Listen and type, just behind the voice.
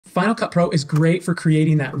Final Cut Pro is great for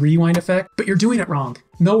creating that rewind effect, but you're doing it wrong.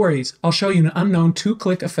 No worries, I'll show you an unknown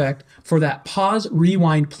 2-click effect for that pause,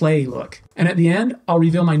 rewind, play look. And at the end, I'll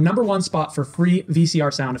reveal my #1 spot for free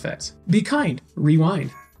VCR sound effects. Be kind,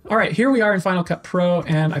 rewind. All right, here we are in Final Cut Pro,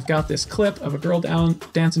 and I've got this clip of a girl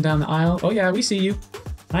dancing down the aisle. Oh yeah, we see you.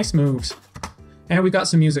 Nice moves. And we've got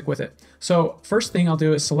some music with it. So first thing I'll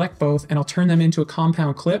do is select both, and I'll turn them into a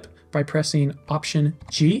compound clip by pressing Option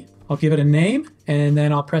G. I'll give it a name, and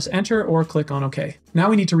then I'll press Enter or click on OK. Now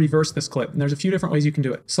we need to reverse this clip, and there's a few different ways you can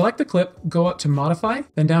do it. Select the clip, go up to Modify,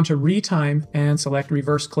 then down to Retime, and select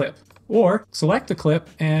Reverse Clip. Or select the clip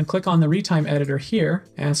and click on the retime editor here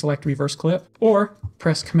and select reverse clip, or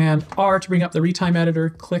press Command R to bring up the retime editor,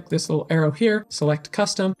 click this little arrow here, select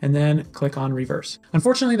custom, and then click on reverse.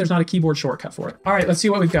 Unfortunately, there's not a keyboard shortcut for it. All right, let's see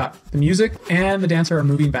what we've got. The music and the dancer are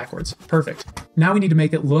moving backwards. Perfect. Now we need to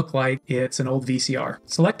make it look like it's an old VCR.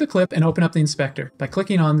 Select the clip and open up the inspector by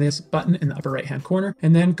clicking on this button in the upper right hand corner,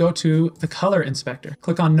 and then go to the color inspector.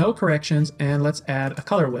 Click on no corrections, and let's add a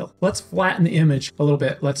color wheel. Let's flatten the image a little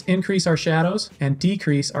bit. Let's increase our shadows and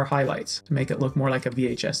decrease our highlights to make it look more like a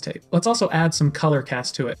VHS tape. Let's also add some color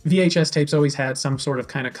cast to it. VHS tapes always had some sort of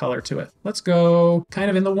kind of color to it. Let's go kind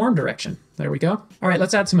of in the warm direction. There we go. All right,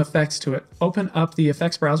 let's add some effects to it. Open up the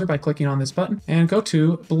effects browser by clicking on this button and go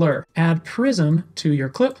to Blur. Add Prism to your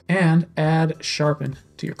clip and add Sharpen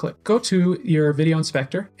to your clip. Go to your video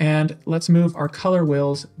inspector and let's move our color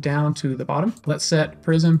wheels down to the bottom. Let's set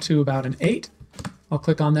Prism to about an 8. I'll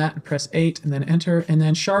click on that and press 8 and then enter, and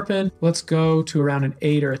then sharpen. Let's go to around an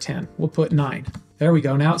 8 or a 10. We'll put 9. There we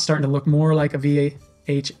go. Now it's starting to look more like a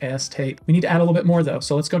VHS tape. We need to add a little bit more though.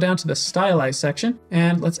 So let's go down to the stylize section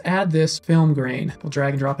and let's add this film grain. We'll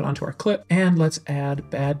drag and drop it onto our clip, and let's add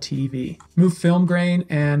bad TV. Move film grain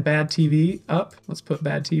and bad TV up. Let's put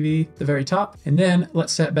bad TV at the very top, and then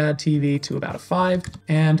let's set bad TV to about a 5.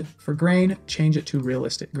 And for grain, change it to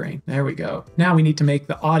realistic grain. There we go. Now we need to make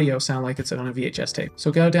the audio sound like it's on a VHS tape.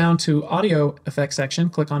 So go down to audio effects section,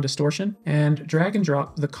 click on distortion, and drag and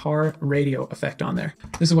drop the car radio effect on there.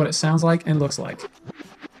 This is what it sounds like and looks like.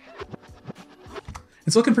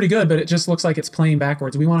 It's looking pretty good, but it just looks like it's playing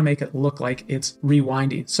backwards. We want to make it look like it's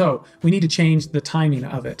rewinding. So we need to change the timing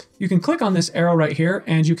of it. You can click on this arrow right here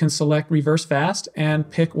and you can select reverse fast and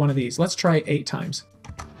pick one of these. Let's try 8 times.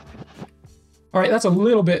 All right, that's a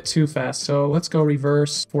little bit too fast. So let's go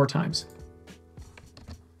reverse 4 times.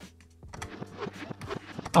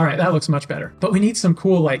 All right, that looks much better. But we need some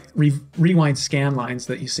cool like rewind scan lines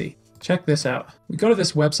that you see. Check this out. We go to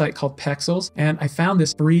this website called Pexels, and I found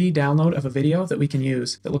this free download of a video that we can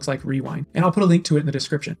use that looks like rewind. And I'll put a link to it in the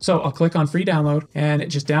description. So I'll click on free download, and it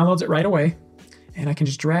just downloads it right away. And I can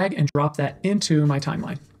just drag and drop that into my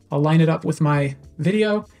timeline. I'll line it up with my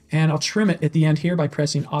video, and I'll trim it at the end here by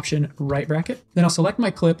pressing Option right bracket. Then I'll select my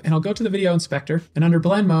clip, and I'll go to the video inspector, and under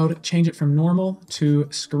blend mode, change it from normal to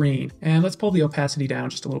screen. And let's pull the opacity down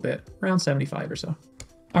just a little bit, around 75 or so.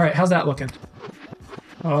 All right, how's that looking?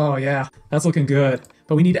 Oh yeah, that's looking good.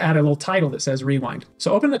 But we need to add a little title that says rewind.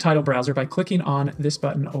 So open the title browser by clicking on this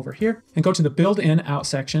button over here and go to the built-in out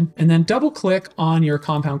section, and then double click on your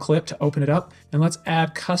compound clip to open it up. And let's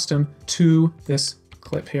add custom to this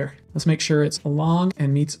clip here. Let's make sure it's along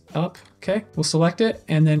and meets up. Okay, we'll select it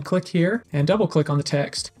and then click here and double click on the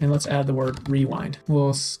text, and let's add the word rewind.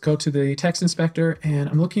 We'll go to the text inspector, and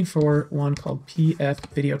I'm looking for one called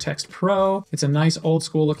PF Video Text Pro. It's a nice old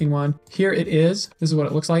school looking one. Here it is. This is what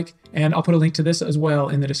it looks like. And I'll put a link to this as well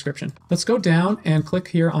in the description. Let's go down and click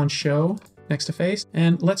here on show next to face,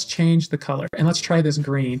 and let's change the color. And let's try this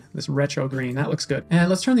green, this retro green. That looks good. And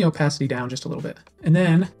let's turn the opacity down just a little bit. And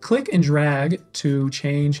then click and drag to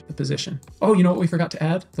change the position. Oh, you know what we forgot to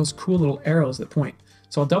add? Those cool little arrows that point.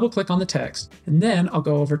 So I'll double click on the text, and then I'll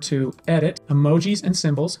go over to edit, emojis and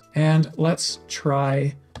symbols, and let's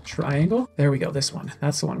try triangle. There we go, this one.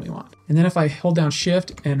 That's the one we want. And then if I hold down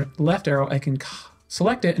shift and left arrow, I can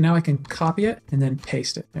select it, and now I can copy it and then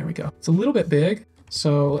paste it. There we go. It's a little bit big.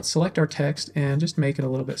 So let's select our text and just make it a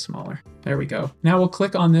little bit smaller. There we go. Now we'll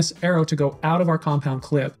click on this arrow to go out of our compound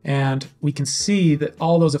clip, and we can see that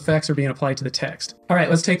all those effects are being applied to the text. All right,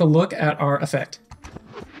 let's take a look at our effect.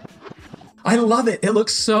 I love it. It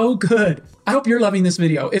looks so good. I hope you're loving this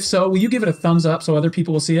video. If so, will you give it a thumbs up so other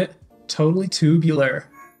people will see it? Totally tubular.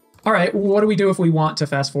 All right, what do we do if we want to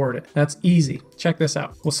fast forward it? That's easy. Check this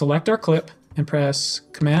out. We'll select our clip and press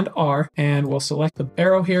Command R, and we'll select the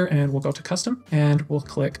arrow here, and we'll go to custom, and we'll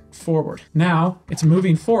click forward. Now it's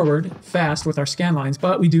moving forward fast with our scan lines,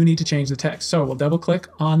 but we do need to change the text. So we'll double click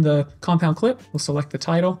on the compound clip, we'll select the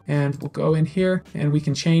title, and we'll go in here, and we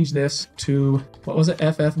can change this to, what was it,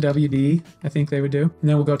 FFWD, I think they would do. And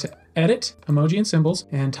then we'll go to edit emoji and symbols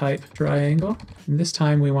and type triangle. And this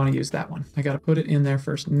time we want to use that one. I got to put it in there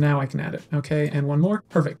first. Now I can add it. Okay, and one more.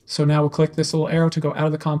 Perfect. So now we'll click this little arrow to go out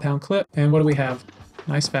of the compound clip. And what do we have?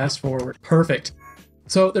 Nice fast forward. Perfect.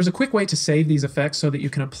 So there's a quick way to save these effects so that you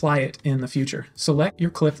can apply it in the future. Select your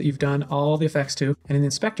clip that you've done all the effects to, and in the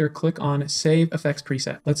inspector, click on Save Effects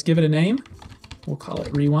Preset. Let's give it a name. We'll call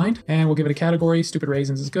it Rewind, and we'll give it a category. Stupid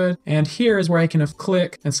Raisins is good. And here is where I can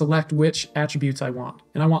click and select which attributes I want.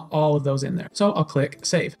 And I want all of those in there. So I'll click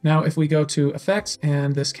Save. Now, if we go to Effects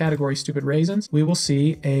and this category, Stupid Raisins, we will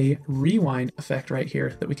see a rewind effect right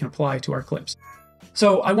here that we can apply to our clips.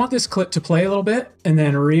 So I want this clip to play a little bit, and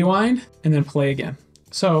then rewind, and then play again.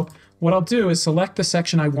 So what I'll do is select the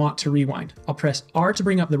section I want to rewind. I'll press R to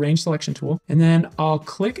bring up the range selection tool, and then I'll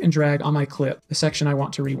click and drag on my clip the section I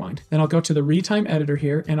want to rewind. Then I'll go to the retime editor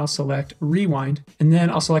here and I'll select rewind, and then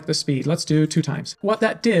I'll select the speed. Let's do 2 times. What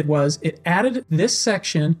that did was it added this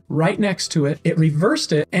section right next to it, it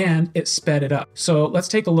reversed it, and it sped it up. So let's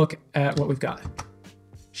take a look at what we've got.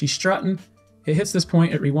 She's strutting. It hits this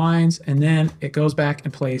point, it rewinds, and then it goes back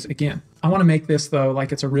and plays again. I want to make this though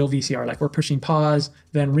like it's a real VCR, like we're pushing pause,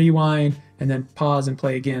 then rewind, and then pause and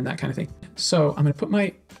play again, that kind of thing. So I'm going to put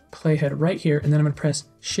my playhead right here, and then I'm going to press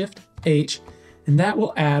Shift H, and that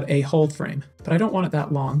will add a hold frame. But I don't want it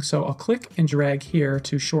that long, so I'll click and drag here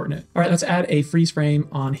to shorten it. All right, let's add a freeze frame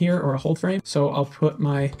on here, or a hold frame. So I'll put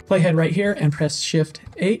my playhead right here and press Shift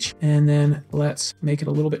H, and then let's make it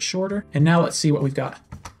a little bit shorter. And now let's see what we've got.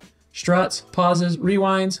 Struts, pauses,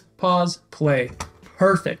 rewinds, pause, play.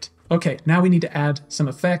 Perfect. Okay, now we need to add some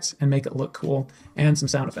effects and make it look cool, and some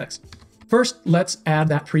sound effects. First, let's add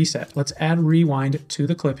that preset. Let's add rewind to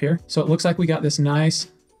the clip here. So it looks like we got this nice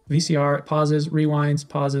VCR, it pauses, rewinds,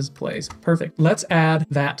 pauses, plays. Perfect. Let's add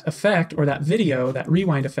that effect, or that video, that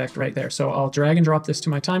rewind effect right there. So I'll drag and drop this to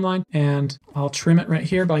my timeline, and I'll trim it right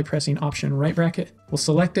here by pressing Option right bracket. We'll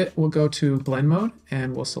select it, we'll go to blend mode,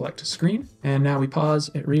 and we'll select screen. And now we pause,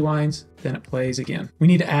 it rewinds, then it plays again. We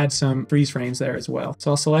need to add some freeze frames there as well.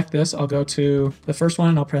 So I'll select this, I'll go to the first one,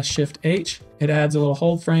 and I'll press Shift H. It adds a little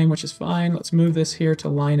hold frame, which is fine. Let's move this here to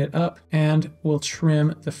line it up, and we'll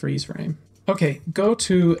trim the freeze frame. Okay, go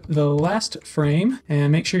to the last frame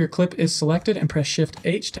and make sure your clip is selected, and press Shift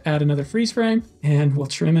H to add another freeze frame, and we'll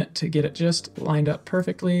trim it to get it just lined up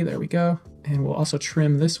perfectly. There we go. And we'll also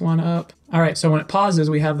trim this one up. All right, so when it pauses,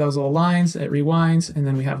 we have those little lines, it rewinds, and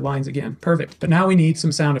then we have lines again. Perfect. But now we need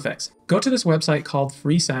some sound effects. Go to this website called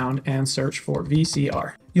Free Sound and search for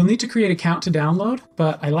VCR. You'll need to create an account to download,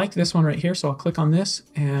 but I like this one right here, so I'll click on this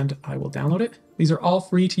and I will download it. These are all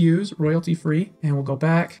free to use, royalty free, and we'll go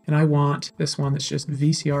back, and I want this one that's just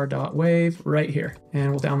vcr.wave right here, and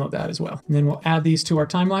we'll download that as well. And then we'll add these to our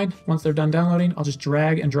timeline. Once they're done downloading, I'll just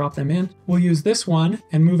drag and drop them in. We'll use this one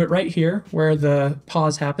and move it right here where the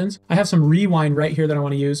pause happens. I have some rewind right here that I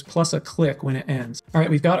want to use, plus a click when it ends. All right,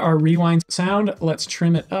 we've got our rewind sound. Let's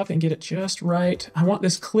trim it up and get it just right. I want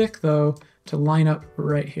this click though to line up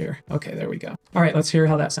right here. Okay, there we go. All right, let's hear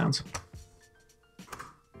how that sounds.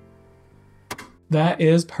 That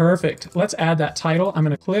is perfect. Let's add that title. I'm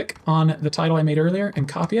going to click on the title I made earlier and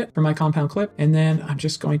copy it from my compound clip. And then I'm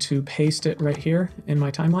just going to paste it right here in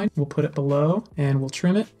my timeline. We'll put it below and we'll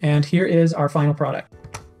trim it. And here is our final product.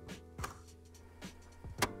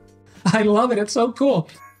 I love it. It's so cool.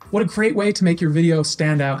 What a great way to make your video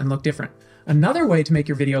stand out and look different. Another way to make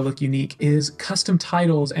your video look unique is custom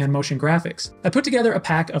titles and motion graphics. I put together a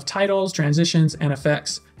pack of titles, transitions, and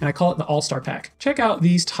effects, and I call it the All-Star Pack. Check out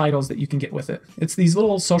these titles that you can get with it. It's these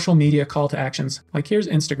little social media call to actions. Like here's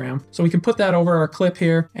Instagram. So we can put that over our clip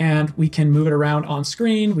here, and we can move it around on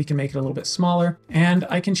screen. We can make it a little bit smaller, and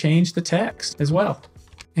I can change the text as well.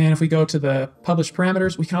 And if we go to the published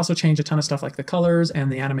parameters, we can also change a ton of stuff like the colors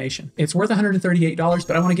and the animation. It's worth $138,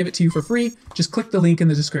 but I want to give it to you for free. Just click the link in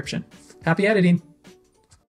the description. Happy editing.